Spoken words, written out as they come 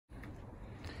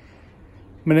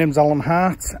My name's Alan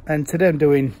Hart and today I'm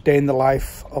doing day in the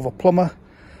life of a plumber.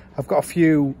 I've got a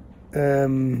few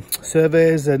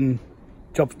surveys and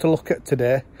jobs to look at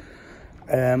today,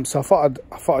 so I thought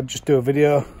I'd just do a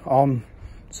video on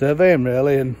surveying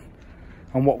really and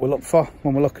what we look for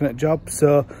when we're looking at jobs.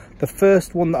 So the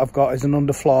first one that I've got is an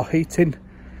underfloor heating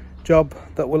job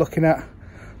that we're looking at.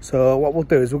 So what we'll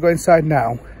do is we'll go inside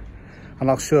now and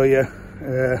I'll show you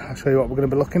what we're going to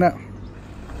be looking at.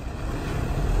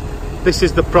 This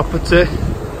is the property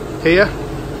here,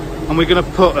 and we're going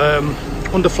to put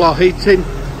underfloor heating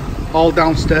all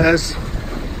downstairs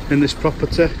in this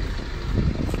property,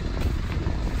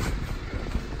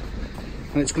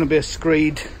 and it's going to be a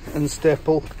screed and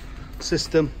staple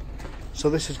system.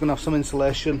 So this is going to have some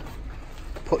insulation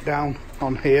put down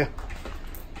on here,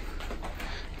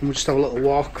 and we'll just have a little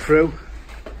walk through.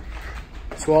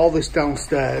 So all this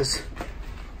downstairs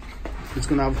is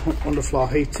going to have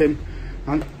underfloor heating.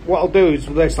 And what I'll do is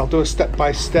with this, I'll do a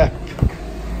step-by-step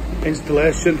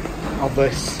installation of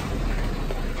this.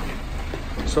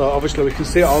 So obviously we can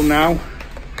see it all now.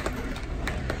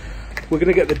 We're going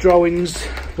to get the drawings,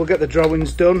 we'll get the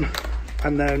drawings done,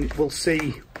 and then we'll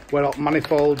see where all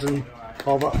manifolds and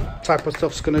all that type of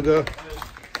stuff's going to go.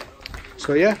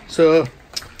 So yeah, so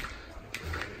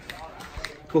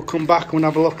we'll come back and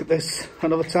have a look at this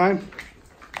another time.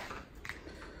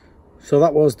 So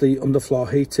that was the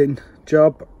underfloor heating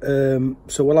job.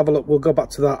 So we'll have a look, we'll go back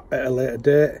to that at a later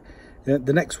date.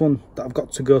 The next one that I've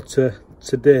got to go to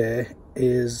today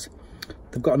is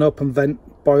they've got an open vent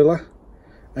boiler,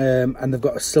 and they've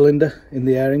got a cylinder in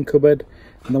the airing cupboard,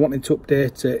 and they're wanting to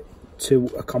update it to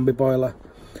a combi boiler.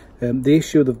 The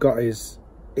issue they've got is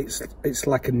it's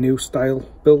like a new style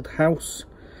build house,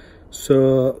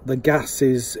 so the gas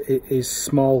is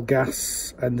small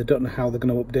gas and they don't know how they're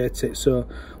going to update it. So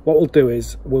what we'll do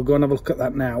is we'll go and have a look at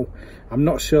that now. I'm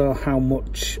not sure how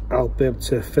much I'll be able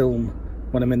to film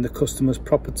when I'm in the customer's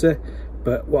property,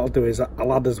 but what I'll do is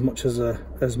I'll add as much as I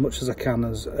can,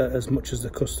 as much as the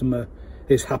customer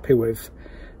is happy with,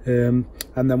 and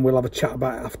then we'll have a chat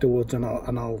about it afterwards, and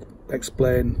I'll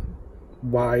explain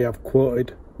why I've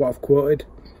quoted what I've quoted.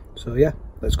 So yeah,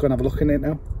 let's go and have a look in it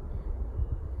now.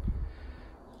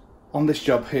 On this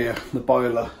job here, the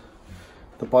boiler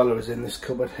is in this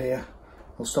cupboard here.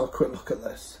 I'll start a quick look at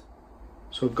this.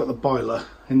 So we've got the boiler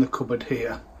in the cupboard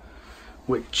here,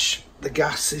 which the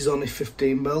gas is only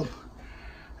 15 mil,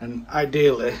 and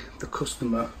ideally the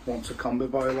customer wants a combi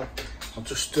boiler. I'll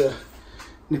just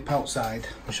nip outside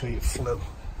and show you flue.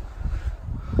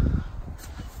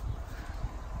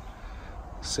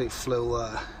 See flue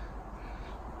there.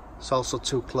 It's also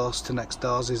too close to next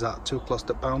doors. Is that too close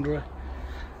to boundary?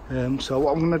 So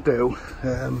what I'm going to do,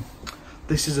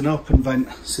 this is an open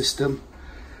vent system.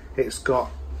 It's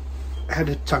got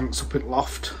headed tanks up in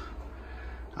loft,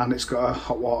 and it's got a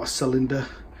hot water cylinder.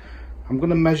 I'm going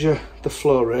to measure the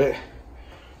flow rate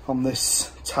on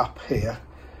this tap here.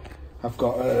 I've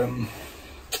got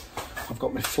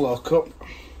my flow cup,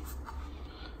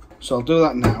 so I'll do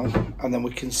that now, and then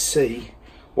we can see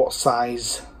what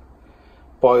size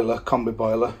boiler, combi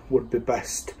boiler, would be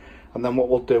best. And then what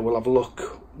we'll do, we'll have a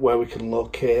look where we can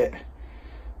locate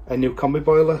a new combi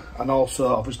boiler, and also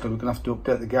obviously we're going to have to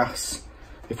update the gas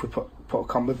if we put a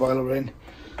combi boiler in.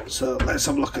 So let's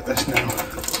have a look at this now.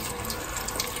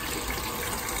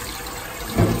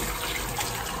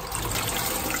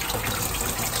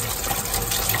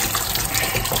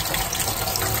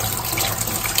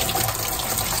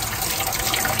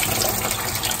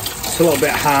 It's a little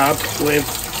bit hard with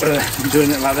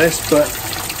doing it like this, but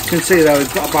you can see there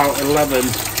we've got about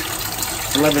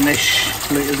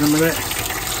 11-ish litres a minute,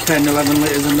 10-11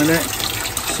 litres a minute.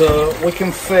 So we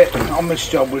can fit, on this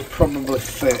job we'd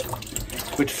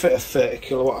fit a 30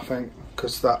 kilowatt I think,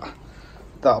 because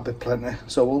that'll be plenty.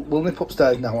 So we'll nip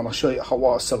upstairs now and I'll show you a hot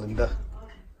water cylinder.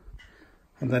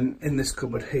 And then in this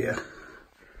cupboard here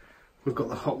we've got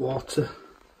the hot water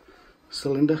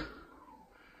cylinder.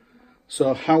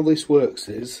 So how this works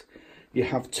is you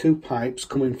have two pipes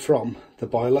coming from the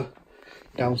boiler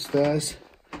downstairs,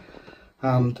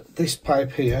 and this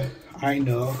pipe here, I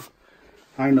know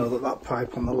that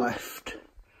pipe on the left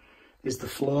is the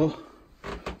flow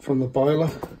from the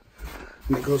boiler,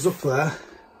 and it goes up there.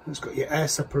 It's got your air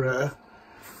separator,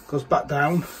 goes back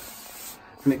down,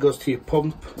 and it goes to your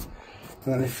pump.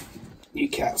 And then if you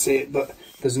can't see it, but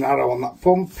there's an arrow on that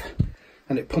pump,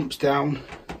 and it pumps down,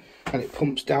 and it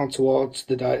pumps down towards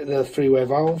the three-way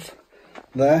valve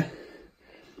there,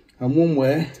 and one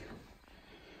way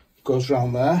goes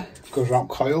round there, goes round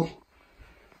coil,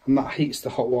 and that heats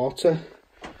the hot water.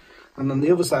 And then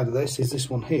the other side of this is this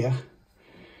one here,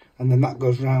 and then that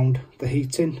goes round the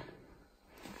heating.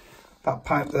 that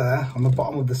pipe there on the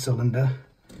bottom of the cylinder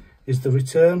is the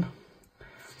return.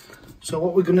 So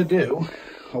what we're going to do,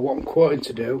 or what I'm quoting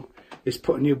to do, is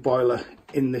put a new boiler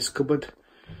in this cupboard.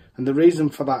 And the reason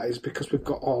for that is because we've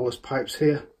got all those pipes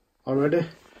here already.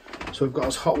 So we've got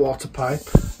this hot water pipe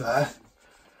there.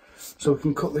 So we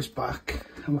can cut this back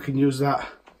and we can use that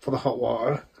for the hot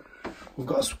water. We've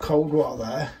got some cold water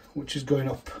there, which is going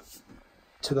up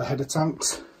to the header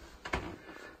tanks.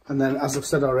 And then, as I've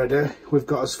said already, we've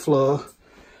got this flow.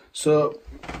 So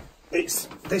it's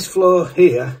this flow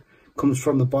here comes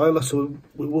from the boiler, so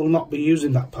we will not be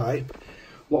using that pipe.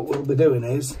 What we'll be doing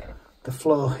is the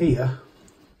flow here,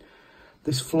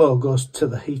 this flow goes to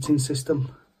the heating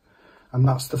system, and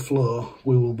that's the flow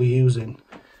we will be using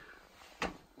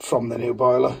from the new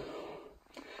boiler.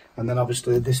 And then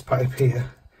obviously this pipe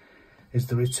here is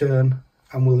the return,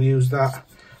 and we'll use that.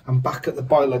 And back at the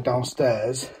boiler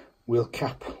downstairs, we'll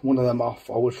cap one of them off,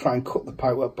 or we'll try and cut the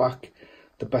pipework back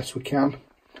the best we can.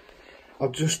 I'll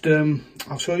just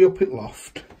I'll show you up in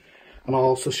loft, and I'll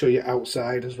also show you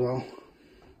outside as well.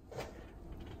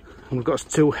 And we've got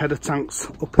 2 header tanks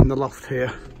up in the loft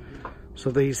here, so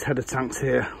these header tanks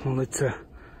here, we'll need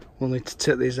to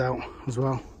take these out as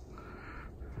well.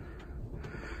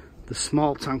 The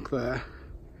small tank there,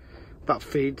 that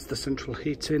feeds the central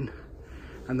heating,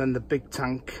 and then the big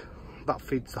tank, that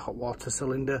feeds the hot water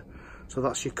cylinder. So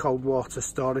that's your cold water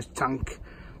storage tank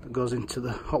that goes into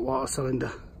the hot water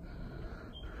cylinder.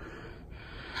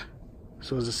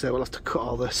 So as I say, we'll have to cut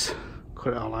all this,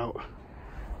 cut it all out.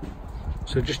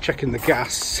 So just checking the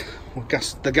gas,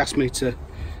 the gas meter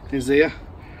is here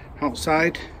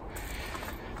outside,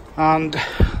 and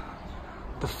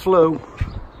the flue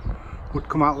would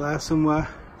come out there somewhere.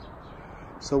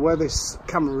 So where this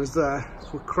camera is there,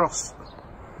 we'll cross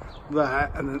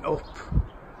there and then up.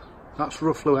 That's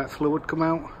roughly where flue would come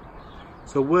out.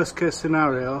 So worst case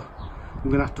scenario,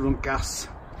 we're going to have to run gas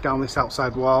down this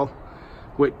outside wall,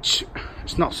 which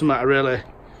it's not something I really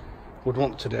would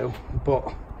want to do,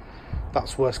 but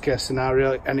that's worst case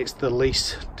scenario, and it's the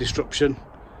least disruption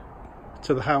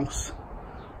to the house.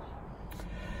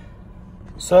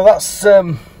 So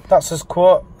that's his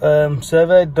quote,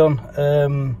 survey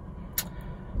done.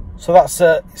 So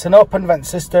it's an open vent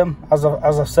system, as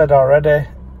I've said already.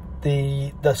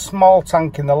 The small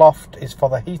tank in the loft is for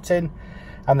the heating,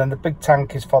 and then the big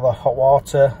tank is for the hot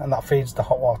water, and that feeds the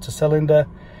hot water cylinder.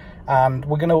 And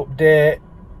we're going to update,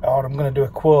 or I'm going to do a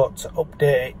quote to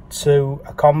update it to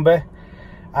a Combi.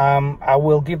 I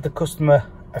will give the customer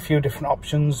a few different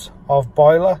options of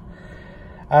boiler,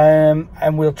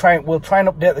 and we'll try and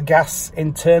update the gas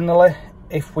internally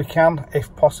if we can,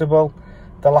 if possible.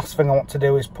 The last thing I want to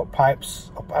do is put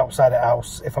pipes up outside the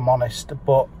house, if I'm honest,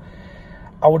 but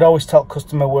I would always tell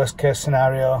customer worst case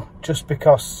scenario, just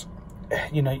because,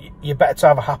 you know, you're better to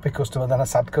have a happy customer than a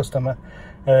sad customer.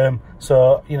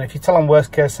 So, you know, if you tell them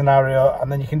worst case scenario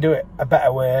and then you can do it a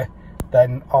better way,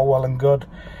 then all well and good.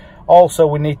 Also,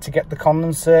 we need to get the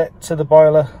condensate to the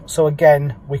boiler. So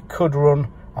again, we could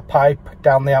run a pipe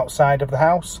down the outside of the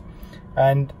house,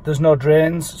 and there's no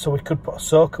drains, so we could put a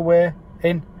soakaway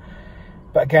in.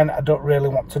 But again, I don't really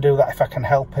want to do that if I can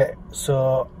help it.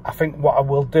 So I think what I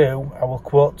will do, I will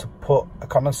quote to put a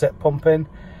condensate pump in,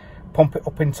 pump it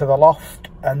up into the loft,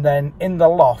 and then in the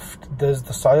loft there's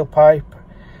the soil pipe.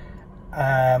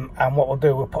 And what we'll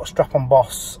do, we'll put a strap-on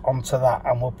boss onto that,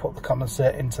 and we'll put the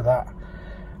condensate into that,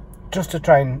 just to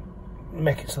try and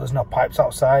make it so there's no pipes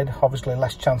outside. Obviously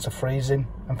less chance of freezing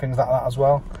and things like that as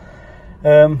well.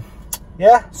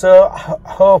 Yeah, so I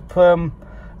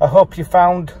hope you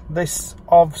found this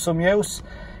of some use.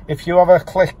 If you ever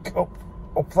click up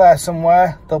there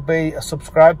somewhere, there'll be a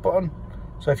subscribe button.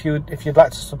 So if you'd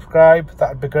like to subscribe,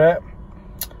 that'd be great.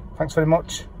 Thanks very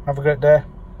much. Have a great day.